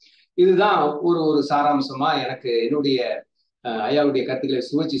இல்லை. இதுதான் ஒரு ஒரு சாராம்சமா எனக்கு என்னுடைய ஐயாவுடைய கருத்துக்களை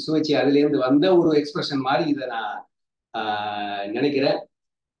சுவைச்சு அதுல இருந்து வந்த ஒரு எக்ஸ்பிரஷன் மாதிரி இதை நான் நினைக்கிறேன்.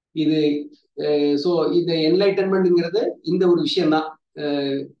 இது ஸோ இந்த என்லைட்டன்மெண்ட்ங்கிறது இந்த ஒரு விஷயம் தான்.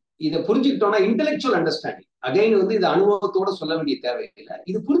 இதை புரிஞ்சுக்கிட்டோம்னா இன்டெலெக்சுவல் அண்டர்ஸ்டாண்டிங், அகைன் வந்து இது அனுபவத்தோட சொல்ல வேண்டிய தேவையில்லை,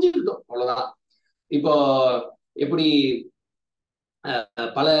 இது புரிஞ்சுக்கிட்டோம் அவ்வளவுதான். இப்போ எப்படி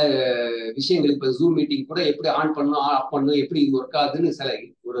பல விஷயங்கள் இப்ப ஜூம் மீட்டிங் கூட எப்படி ஆன் பண்ணும் ஆஃப் பண்ணும் எப்படி இது ஒர்க் ஆகுதுன்னு சில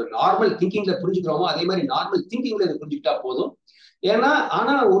ஒரு நார்மல் திங்கிங்ல புரிஞ்சுக்கிறோமோ அதே மாதிரி நார்மல் திங்கிங்ல இதை புரிஞ்சுக்கிட்டா போதும். ஏன்னா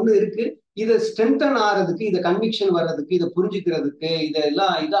ஆனா ஒண்ணு இருக்கு, இதை ஸ்ட்ரென்தன் ஆகிறதுக்கு, இதை கன்விக்ஷன் வர்றதுக்கு, இதை புரிஞ்சுக்கிறதுக்கு,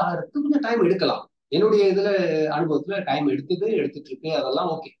 இதெல்லாம் இதாகிறதுக்கு கொஞ்சம் டைம் எடுக்கலாம். என்னுடைய இதுல அனுபவத்துல டைம் எடுத்துட்டு இருக்கு,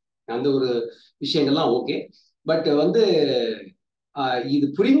 அதெல்லாம் ஓகே, அந்த ஒரு விஷயங்கள்லாம் ஓகே. பட் வந்து இது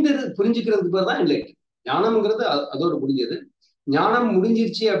புரிஞ்சுக்கிறதுக்கு பேர் தான் இல்லை. ஞானம்ங்கிறது அதோட முடிஞ்சது. ஞானம்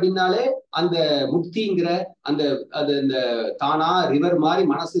முடிஞ்சிருச்சு அப்படின்னாலே அந்த முக்திங்கிற அந்த அது இந்த தானா ரிவர் மாதிரி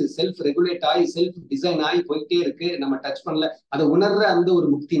மனசு செல்ஃப் ரெகுலேட் ஆகி செல்ஃப் டிசைன் ஆகி போயிட்டே இருக்கு, நம்ம டச் பண்ணல, அதை உணர்ற அந்த ஒரு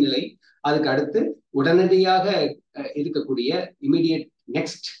முக்தி நிலை. அதுக்கு அடுத்து உடனடியாக இருக்கக்கூடிய இமிடியட்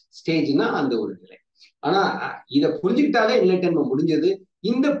நெக்ஸ்ட் ஸ்டேஜ்னா அந்த ஒரு நிலை. ஆனா இதை புரிஞ்சுக்கிட்டாலே என்லைட்டன்மெண்ட் முடிஞ்சது.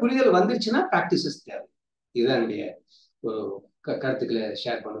 இந்த புரிதல் வந்துருச்சுன்னா பிராக்டிசஸ் தேவை. இதுதான் என்னுடைய கருத்துக்களை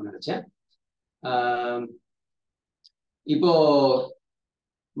ஷேர் பண்ணணும்னு நினைச்சேன். இப்போ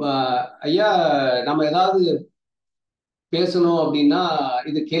ஐயா நம்ம ஏதாவது பேசணும் அப்படின்னா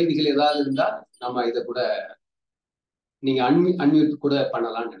இது கேள்விகள் ஏதாவது இருந்தா நம்ம இதை கூட நீங்க அன்மியூட் கூட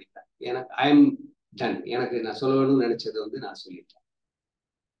பண்ணலாம்னு நினைக்கிறேன். எனக்கு ஐ எம் டன். எனக்கு நான் சொல்லணும்னு நினைச்சது வந்து நான் சொல்லிட்டேன்.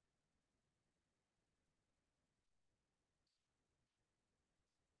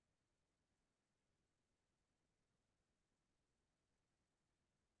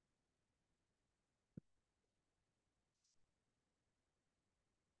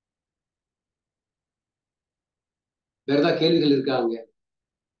 வேற ஏதாவது கேள்விகள் இருக்காங்க?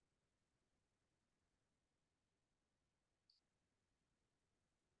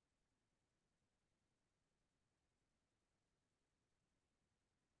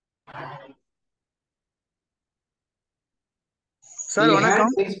 சார்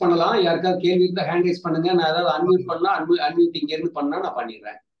வணக்கம். ஹேண்ட் ரைஸ் பண்ணலாம். யாருக்காவது கேள்வி இருந்தா ஹேண்ட் ரைஸ் பண்ணுங்க. நான் ஏதாவது அன்மியூட் பண்ணா அன்மியூட் இங்க இருந்து பண்ணா நான்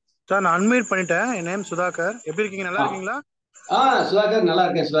பண்ணிடுறேன். சார் நான் அன்மியூட் பண்ணிட்டேன். என் நேம் சுதாகர். எப்படி இருக்கீங்க? நல்லா இருக்கீங்களா? சுதாகர் நல்லா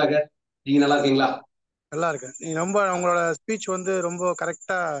இருக்கேன். சுதாகர் நீங்க நல்லா இருக்கீங்களா? நல்லா இருக்கேன். நீங்க ரொம்ப உங்களோட ஸ்பீச் வந்து ரொம்ப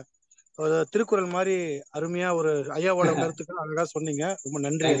கரெக்டா ஒரு திருக்குறள் மாதிரி அருமையா ஒரு ஐயாவோட கருத்துக்கள் அழகா சொன்னீங்க. ரொம்ப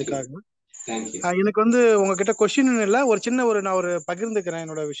நன்றி அதுக்காக. எனக்கு வந்து உங்ககிட்ட கொஸ்டின் இல்ல, ஒரு சின்ன நான் ஒரு பகிர்ந்துக்கிறேன்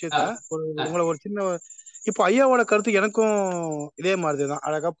என்னோட விஷயத்த. உங்களை ஒரு சின்ன இப்போ ஐயாவோட கருத்து எனக்கும் இதே மாதிரிதான்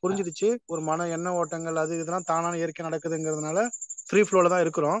அழகா புரிஞ்சிருச்சு. ஒரு மன எண்ண ஓட்டங்கள் அது இதெல்லாம் தானான இயற்கை நடக்குதுங்கிறதுனால ஃப்ரீ ஃப்ளோல தான்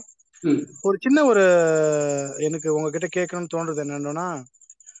இருக்கிறோம். ஒரு சின்ன எனக்கு உங்ககிட்ட கேட்கணும்னு தோன்றது என்னன்னா,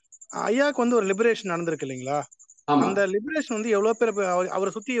 ஐயாவுக்கு வந்து ஒரு லிபரேஷன் நடந்திருக்கு இல்லைங்களா? அந்த லிபரேஷன் வந்து எவ்வளவு பேர்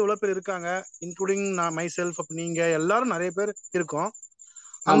அவரை சுத்தி எவ்வளவு பேர் இருக்காங்க, இன்க்ளூடிங் நான் மை செல்ஃப், நீங்க எல்லாரும் நிறைய பேர் இருக்கோம்.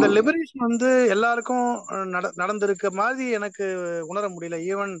 அந்த லிபரேஷன் வந்து எல்லாருக்கும் நடந்திருக்க மாதிரி எனக்கு உணர முடியல.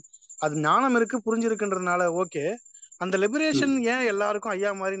 ஈவன் அது ஞானம் இருக்கு புரிஞ்சிருக்குன்றதுனால ஓகே, அந்த லிபரேஷன் ஏன் எல்லாருக்கும் ஐயா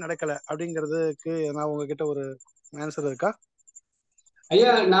மாதிரி நடக்கல அப்படிங்கிறதுக்கு நான் உங்ககிட்ட ஒரு ஆன்சர் இருக்கா?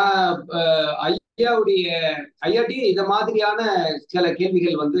 ஐயா நான் ஐயாட்டி இத மாதிரியான சில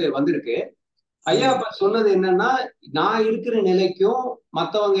கேள்விகள் வந்திருக்கு. ஐயா இப்ப சொன்னது என்னன்னா, நான் இருக்கிற நிலைக்கும்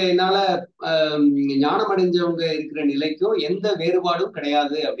மத்தவங்க என்னால ஞானம் அடைஞ்சவங்க இருக்கிற நிலைக்கும் எந்த வேறுபாடும்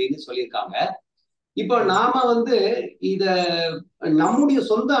கிடையாது அப்படின்னு சொல்லியிருக்காங்க. இப்ப நாம இத நம்முடைய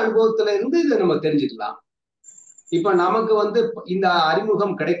சொந்த அனுபவத்துல இருந்து இதை நம்ம தெரிஞ்சுக்கலாம். இப்ப நமக்கு இந்த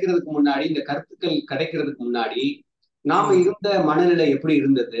அறிமுகம் கிடைக்கிறதுக்கு முன்னாடி, இந்த கருத்துக்கள் கிடைக்கிறதுக்கு முன்னாடி நாம இருந்த மனநிலை எப்படி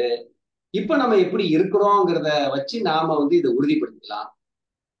இருந்தது, இப்ப நம்ம எப்படி இருக்கிறோங்கிறத வச்சு நாம இதை உறுதிப்படுத்திக்கலாம்.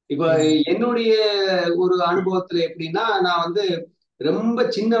 இப்ப என்னுடைய ஒரு அனுபவத்துல எப்படின்னா, நான் ரொம்ப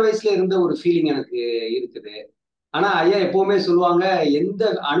சின்ன வயசுல இருந்த ஒரு ஃபீலிங் எனக்கு இருக்குது. ஆனா ஐயா எப்பவுமே சொல்லுவாங்க, எந்த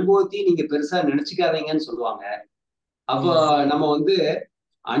அனுபவத்தையும் நீங்க பெருசா நினைச்சுக்காதீங்கன்னு சொல்லுவாங்க. அப்போ நம்ம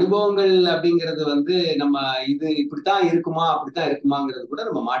அனுபவங்கள் அப்படிங்கிறது நம்ம இது இப்படித்தான் இருக்குமா அப்படித்தான் இருக்குமாங்கிறது கூட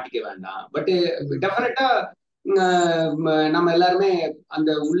நம்ம மாட்டிக்க வேண்டாம். பட் டெஃபினட்டா நம்ம எல்லாருமே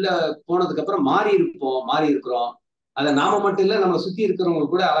அந்த உள்ள போனதுக்கு அப்புறம் மாறி இருக்கிறோம். அத நாம மட்டும் இல்ல, நம்ம சுத்தி இருக்கிறவங்க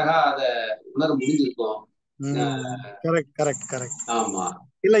கூட அழகா அத உணர முடிஞ்சிருக்கோம். ஆமா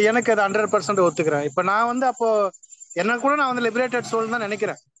இல்ல, எனக்கு அது 100% ஒத்துக்கிறேன். இப்ப நான் அப்போ என்ன கூட நான் லிபரேட்டட் சோல் தான்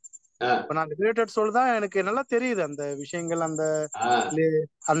நினைக்கிறேன். இப்ப நான் லிபரேட்டட் சோல் தான், எனக்கு நல்லா தெரியுது அந்த விஷயங்கள்,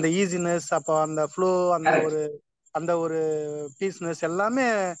 அந்த ஈஸினஸ், அப்போ அந்த ஃப்ளோ, அந்த ஒரு பீஸ்னஸ் எல்லாமே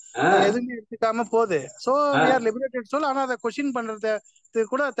எதுவுமே எடுத்துக்காம போகுது. So we are liberated soul. ஆனா அதை கொஸ்டின் பண்றது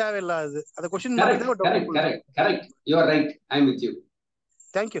கூட தேவையில்லாது. அதை கொஸ்டின் பண்றதுக்கு டவுட் பண்ணலாம். Correct, you are right, I am with you.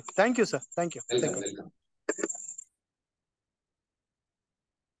 thank you sir, thank you. Welcome.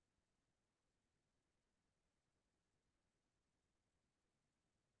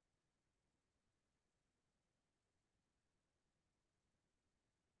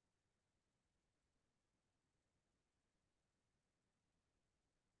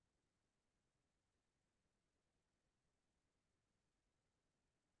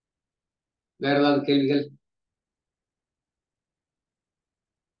 வேற ஏதாவது கேள்விகள்?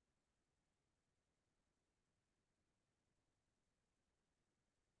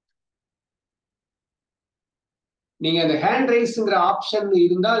 நீங்க அந்த ஹேண்ட் ரைஸ்ங்கிற ஆப்ஷன்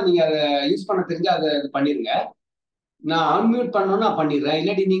இருந்தா நீங்க அதை யூஸ் பண்ண தெரிஞ்சா அதை பண்ணிருங்க. நான் அன்மியூட் பண்ணணும்னா பண்ணிடுறேன்,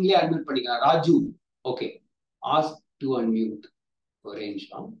 இல்லாட்டி நீங்களே அன்மியூட் பண்ணிக்கலாம். Raju, okay, ask to unmute. ஒரே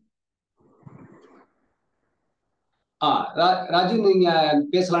நிமிஷம். ராஜு, நீங்க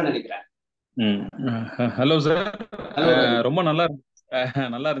பேசலாம்னு நினைக்கிறேன். ஹலோ சார், ரொம்ப நல்லா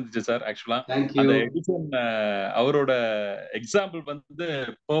இருந்துச்சு சார். ஆக்சுவலா அந்த எடிசன் அவரோட எக்ஸாம்பிள்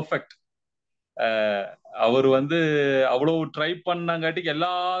பெர்ஃபெக்ட். அவர் அவ்வளவு ட்ரை பண்ணாங்காட்டிக்கு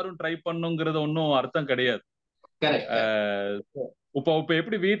எல்லாரும் ட்ரை பண்ணுங்கிறது ஒன்னும் அர்த்தம் கிடையாது. இப்ப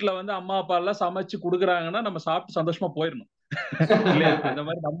எப்படி வீட்டுல அம்மா அப்பா எல்லாம் சமைச்சு குடுக்குறாங்கன்னா நம்ம சாப்பிட்டு சந்தோஷமா போயிடணும் இல்லையா? அந்த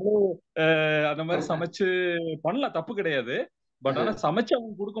மாதிரி நம்மளும் அந்த மாதிரி சமைச்சு பண்ணலாம், தப்பு கிடையாது. பட் ஆனா சமைச்சு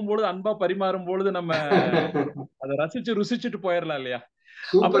அவங்க கொடுக்கும்போது, அன்பா பரிமாறும் பொழுது நம்ம அதை ரசிச்சு ருசிச்சுட்டு போயிடலாம் இல்லையா?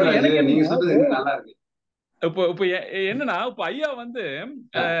 அப்புறம் எனக்கு இப்ப என்னன்னா, இப்ப ஐயா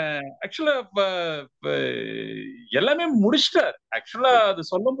ஆக்சுவலா எல்லாமே முடிச்சிட்டார். ஆக்சுவலா அது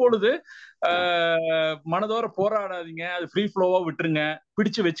சொல்லும் பொழுது மனதோர போராடாதீங்க, அது ஃப்ரீ ஃப்ளோவா விட்டுருங்க,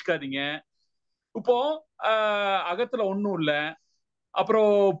 பிடிச்சு வச்சுக்காதீங்க. இப்போ அகத்துல ஒண்ணும் இல்ல,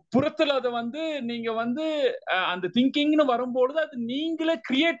 அப்புறம் புறத்துல அதை நீங்க அந்த திங்கிங்னு வரும்பொழுது அது நீங்களே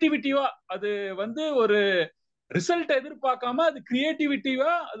கிரியேட்டிவிட்டிவா அது ஒரு ரிசல்ட் எதிர்பார்க்காம அது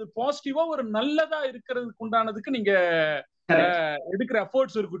கிரியேட்டிவிட்டிவா, அது பாசிட்டிவா ஒரு நல்லதா இருக்கிறதுக்கு உண்டானதுக்கு நீங்க எடுக்கிற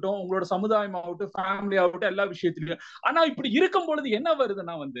எஃபோர்ட்ஸ் இருக்கட்டும், உங்களோட சமுதாயம் ஆகட்டும், ஃபேமிலி ஆகட்டும், எல்லா விஷயத்திலயும். ஆனா இப்படி இருக்கும் பொழுது என்ன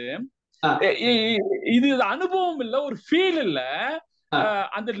வருதுன்னா இது அனுபவம் இல்ல, ஒரு ஃபீல் இல்ல,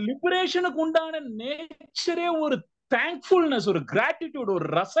 அந்த லிபரேஷனுக்கு உண்டான நேச்சரே ஒரு தேங்க்ஃபுல்னஸ், ஒரு கிராட்டிடியூட், ஒரு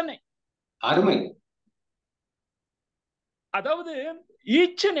ரசனை, அருமை. அதாவது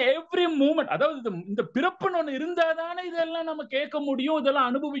ஈச் அண்ட் எவ்ரி மூமெண்ட், அதாவது இந்த பிறப்புன்னு ஒண்ணு இருந்தாதானே இதெல்லாம் நம்ம கேட்க முடியும், இதெல்லாம்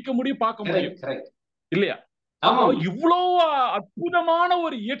அனுபவிக்க முடியும், பார்க்க முடியும் இல்லையா? அப்போ இவ்வளவு அற்புதமான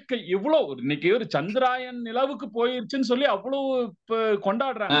ஒரு இயற்கை, இவ்வளவு இன்னைக்கு ஒரு சந்திராயன் நிலவுக்கு போயிருச்சுன்னு சொல்லி அவ்வளவு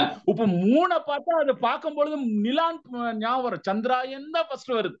கொண்டாடுறாங்க. இப்ப மூணை பார்த்தா அதை பார்க்கும் பொழுது நிலான் ஞாபகம், சந்திராயன் தான்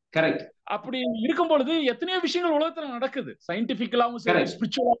ஃபர்ஸ்ட் வருது. அப்படி இருக்கும் பொழுது எத்தனையோ விஷயங்கள் உலகத்துல நடக்குது, சயின்டிபிக்கலாவும் சரி,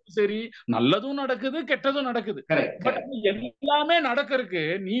 ஸ்பிரிச்சுவலாவும் சரி, நல்லதும் நடக்குது, கெட்டதும் நடக்குது. பட் எல்லாமே நடக்கிறதுக்கு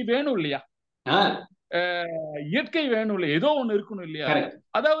நீ வேணும் இல்லையா? இயற்கை வேணும் இல்லையா? ஏதோ ஒண்ணு இருக்கணும் இல்லையா?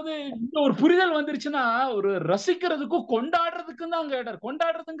 அதாவது இந்த ஒரு புரிதல் வந்துருச்சுன்னா, ஒரு ரசிக்கிறதுக்கும் கொண்டாடுறதுக்கும் தான் கேட்டார்.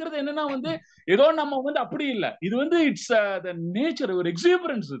 கொண்டாடுறதுங்கிறது என்னன்னா ஏதோ நம்ம அப்படி இல்ல, இது இட்ஸ் த நேச்சர், ஒரு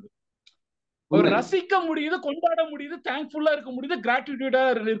எக்ஸூபரன்ஸ். இது ஒரு ரசிக்க முடியுது, கொண்டாட முடியுது, தேங்க்ஃபுல்லா இருக்க முடியுது, கிராட்டிடியூடா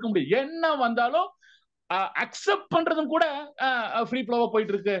இருக்க முடியுது. என்ன வந்தாலும் அக்செப்ட் பண்றதும் கூட ஃப்ரீ ஃப்ளோவா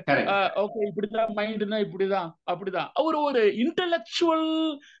போயிட்டு இருக்கு. ஓகே, இப்படிதான் மைண்ட்னா, இப்படிதான் அப்படிதான். ஒரு இன்டெலெக்சுவல்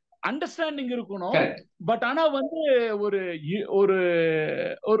அண்டர்ஸ்டாண்டிங் இருக்கணும். பட் ஆனா வந்து ஒரு ஒரு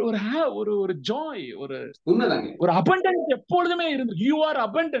ஒரு ஒரு ஜாய், ஒரு அபண்டன்ஸ் எப்பொழுதுமே இருந்து, யூ ஆர்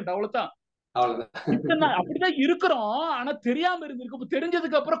அபண்டன்ட், அவ்வளவுதான். அப்படிதான் இருக்கிறோம். ஆனா தெரியாம இருந்திருக்கு,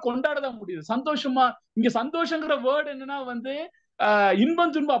 தெரிஞ்சதுக்கு அப்புறம் கொண்டாடதான் முடியுது சந்தோஷமா. இங்க சந்தோஷங்கிற வேர்டு என்னன்னா வந்து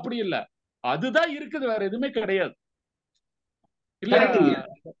இன்பம் துன்பம் அப்படி இல்ல, அதுதான் இருக்குது, வேற எதுவுமே கிடையாது.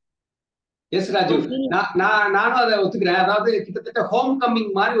 எஸ் ராஜு, நானும் அதை ஒத்துக்கிறேன். அதாவது கிட்டத்தட்ட ஹோம்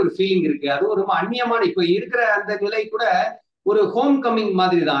கம்மிங் மாதிரி ஒரு ஃபீலிங் இருக்கு. அதுவும் ரொம்ப அந்நியமான இப்ப இருக்கிற அந்த நிலை கூட ஒரு ஹோம் கம்மிங்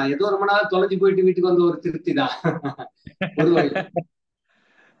மாதிரி தான். ஏதோ ரொம்ப நாள் தொலைஞ்சு போயிட்டு வீட்டுக்கு வந்து ஒரு திருப்தி தான் ஒரு வழி.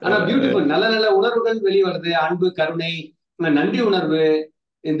 ஆனா பியூட்டிஃபுல், நல்ல நல்ல உணர்வுகள் வெளிவருது. அன்பு, கருணை, நன்றி உணர்வு,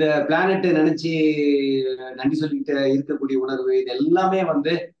 இந்த பிளானட்டை நினைச்சு நன்றி சொல்லிட்டு இருக்கக்கூடிய உணர்வு, இது எல்லாமே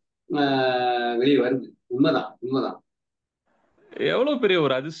வந்து வெளியே வருது. உண்மைதான், உண்மைதான். எவ்வளவு பெரிய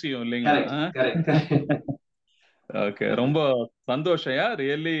ஒரு அதிசயம் இல்லைங்களா? ஓகே, ரொம்ப சந்தோஷம்.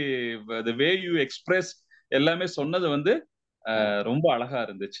 Really the way you express எல்லாமே சொன்னது வந்து ரொம்ப அழகா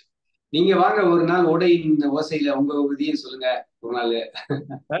இருந்துச்சு. நீங்க வாங்க ஒரு நாள் ஓடையின் ஓசையில உங்க விதியை சொல்லுங்க ஒரு நாள்.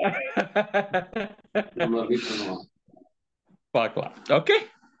 நம்ம மீட் பண்ணுவோம், பார்க்கலாம். Okay,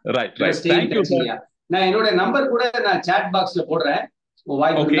 right right. Thank you sir. நான் என்னோட நம்பர் கூட நான் சாட் பாக்ஸ்ல போடுறேன்.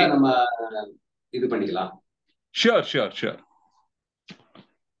 வாய்ப்பு இருந்தா நம்ம இது பண்ணிக்கலாம். Sure sure sure.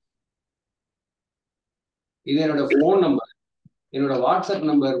 இது என்னோட போன் நம்பர். என்னோட வாட்ஸ்அப்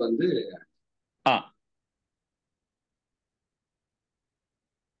நம்பர் வந்து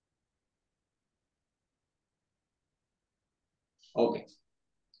okay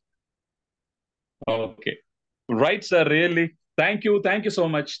okay, right sir. Really thank you so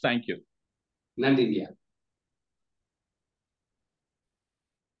much. Thank you. நன்றி தியா.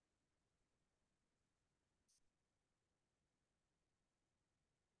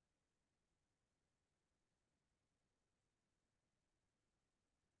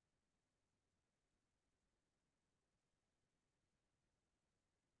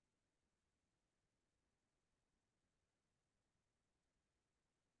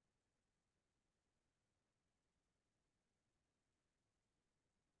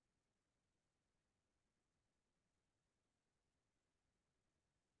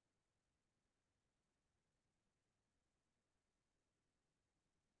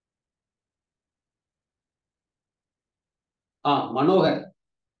 மனோகர்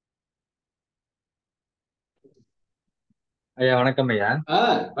ஐயா வணக்கம் ஐயா.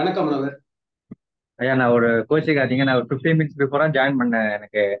 வணக்கம் மனோகர் ஐயா. நான் ஒரு கோச்சிக்காதீங்க, நான் ஒரு 15 minutes பிஃபோரா ஜாயின் பண்ணேன்.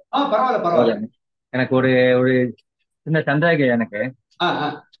 எனக்கு பரவாயில்ல. எனக்கு ஒரு ஒரு சின்ன சந்தேகம் ஐயா. எனக்கு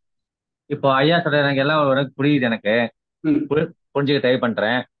இப்போ ஐயா சொல்ற எனக்கு எல்லாம் எனக்கு புரியுது, எனக்கு புரிஞ்சுக்க ட்ரை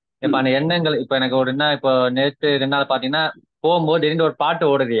பண்றேன். இப்ப அந்த எண்ணங்கள் இப்ப எனக்கு ஒரு என்ன, இப்போ நேற்று 2 நாள் பாத்தீங்கன்னா போகும்போது திடீர்னு ஒரு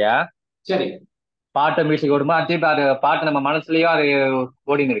பாட்டு ஓடுதுயா. சரி, பாட்டு மியூசிக் ஓடும்போது திருப்பி அது பாட்டு நம்ம மனசுலயும் அது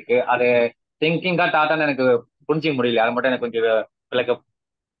ஓடின்னு இருக்கு. அது திங்கிங்கா டாட்டான்னு எனக்கு புரிஞ்சிக்க முடியல. அது மட்டும் எனக்கு கொஞ்சம் விளக்க.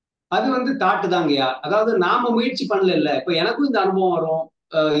 அது வந்து தாட்டு தாங்கய்யா. அதாவது நாம முயற்சி பண்ணல. இப்ப எனக்கும் இந்த அனுபவம் வரும்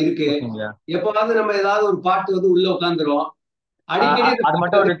இருக்கு. எப்பவாவது நம்ம ஏதாவது ஒரு பாட்டு வந்து உள்ள உட்காந்துரும். அடிக்கடி அது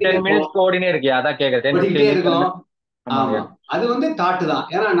மட்டும் ஒரு 10 minutes ஓடினே இருக்கே, அதான் கேக்குறேன். இருக்கும். ஆமா, அது வந்து தாட்டு தான்.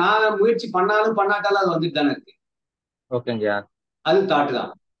 ஏன்னா நான் முயற்சி பண்ணாலும் பண்ணாட்டாலும் அது வந்துட்டு தானே இருக்கு. ஓகேங்கய்யா, அது தாட்டு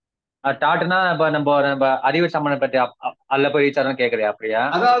தான். தாட்டுனா இப்ப நம்ம அறிவு சம்பந்தப்பட்ட அல்ல போய் ரீச் ஆகணும் கேக்குறியா? அப்படியா?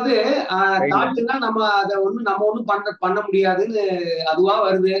 அதாவது தாட்டுனா நம்ம அதை ஒண்ணும் பண்ண முடியாதுன்னு அதுவா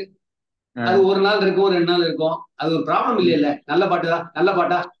வருது. அது ஒரு நாள் இருக்கும், 2 நாள் இருக்கும். அது ஒரு ப்ராப்ளம் இல்லையில. நல்ல பாட்டு தான், நல்ல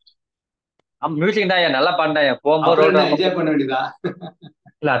பாட்டா மியூசிக் தான் நல்லா பாண்டா போகும்போது என்ஜாய் பண்ண வேண்டியதா.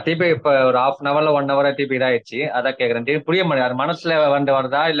 இல்ல திருப்பி இப்ப ஒரு 1/2 hour 1 hour திருப்பி இதாயிடுச்சு. அதான் கேக்குறேன். திருப்பி புரிய முடியாது, அது மனசுல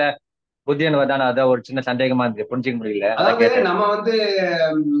வருதா இல்ல புத்தியன் வருதான்னு அதான் ஒரு சின்ன சந்தேகமா இருக்கு, புரிஞ்சிக்க முடியல. அதாவது நம்ம வந்து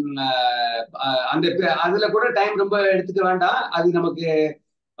அந்த அதுல கூட டைம் ரொம்ப எடுத்துக்க வேண்டாம். அது நமக்கு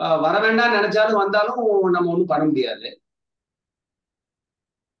வர வேண்டாம் நினைச்சாலும் வந்தாலும் நம்ம ஒண்ணும் பண்ண முடியாது.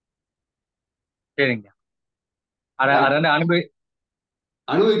 சரிங்க,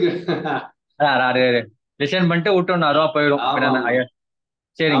 லிசன் பண்ணிட்டு விட்டோம், அதுவா போயிடும்.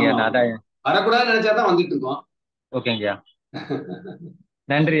 சரிங்க, அதான் வரக்கூடாதுன்னு நினைச்சாதான் வந்துட்டு இருக்கோம். ஓகேங்கய்யா,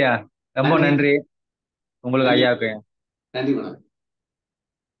 நன்றியா, ரொம்ப நன்றி உங்களுக்கு ஐயாவுக்கு. நன்றி மேடம்.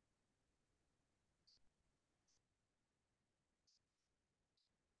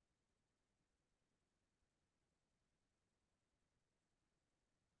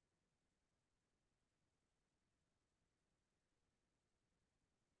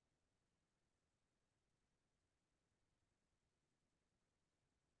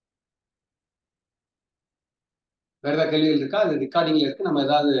 வேற ஏதாவது கேள்விகள் இருக்கா? அது ரெக்கார்டிங்ல இருக்கு. நம்ம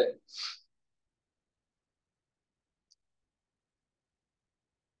ஏதாவது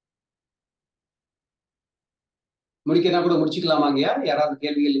முடிக்கனா கூட முடிச்சுக்கலாமாங்கய்யா? யாராவது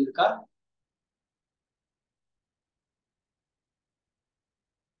கேள்விகள் இருக்கா?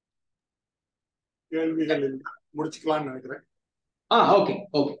 கேள்விகள் முடிச்சுக்கலாம்னு நினைக்கிறேன். Okay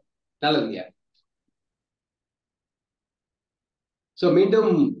okay, நல்லதுங்கய்யா. ஸோ மீண்டும்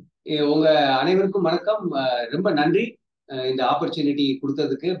உங்க அனைவருக்கும் வணக்கம். ரொம்ப நன்றி இந்த ஆப்பர்ச்சுனிட்டி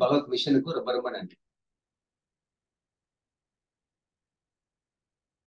கொடுத்ததுக்கு. பகவத் மிஷனுக்கும் ரொம்ப ரொம்ப நன்றி.